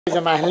Coisa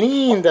mais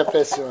linda,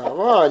 pessoal.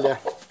 Olha.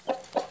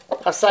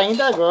 Tá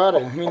saindo agora,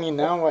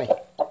 meninão, olha.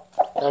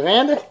 Tá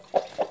vendo?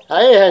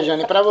 Aí,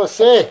 Regiane, pra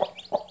você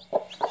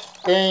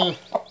tem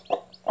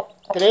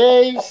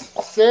 3,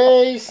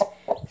 6,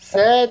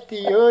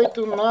 7,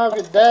 8,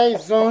 9,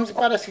 10, 11.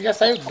 Parece que já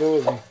saiu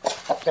 12.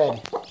 Pera.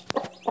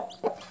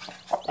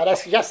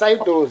 Parece que já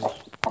saiu 12.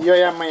 E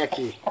olha a mãe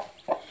aqui.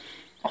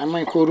 A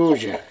mãe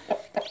coruja.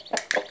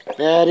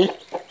 Pera.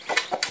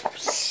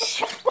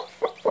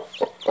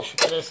 Deixa eu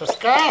tirar essas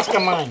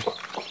cascas, mãe.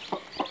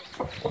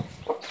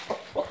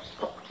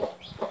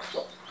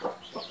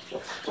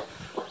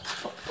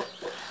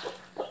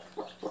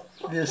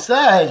 Viu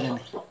só,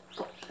 Regiane?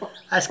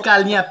 A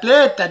escalinha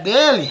preta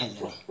dele,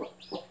 Regiane.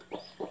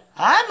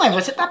 Ai, mãe,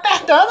 você tá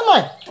apertando,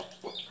 mãe.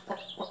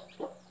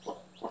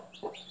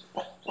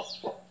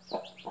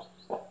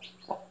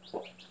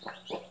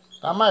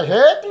 Tá mais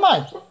jeito,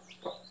 mãe.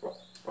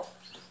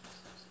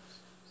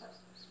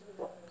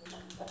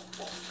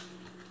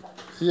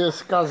 E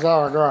esse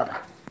casal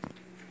agora?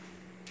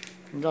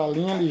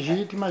 Galinha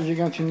legítima,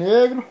 gigante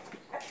negro.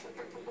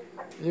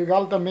 E o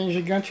galo também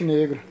gigante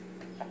negro.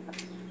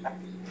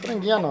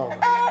 Franguinha nova.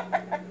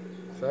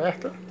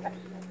 Certo?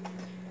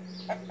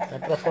 É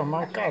pra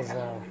formar um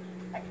casal.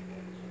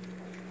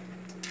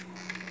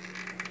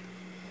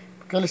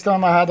 Porque eles estão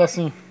amarrados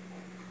assim.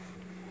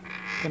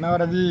 Porque na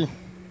hora de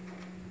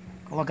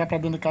colocar pra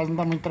dentro de casa não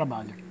dá muito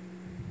trabalho.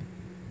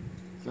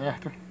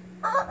 Certo?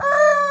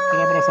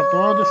 Um abraço a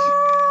todos.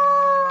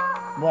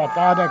 Boa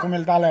tarde, olha como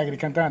ele tá alegre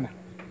cantando.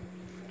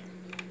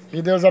 E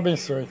Deus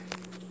abençoe.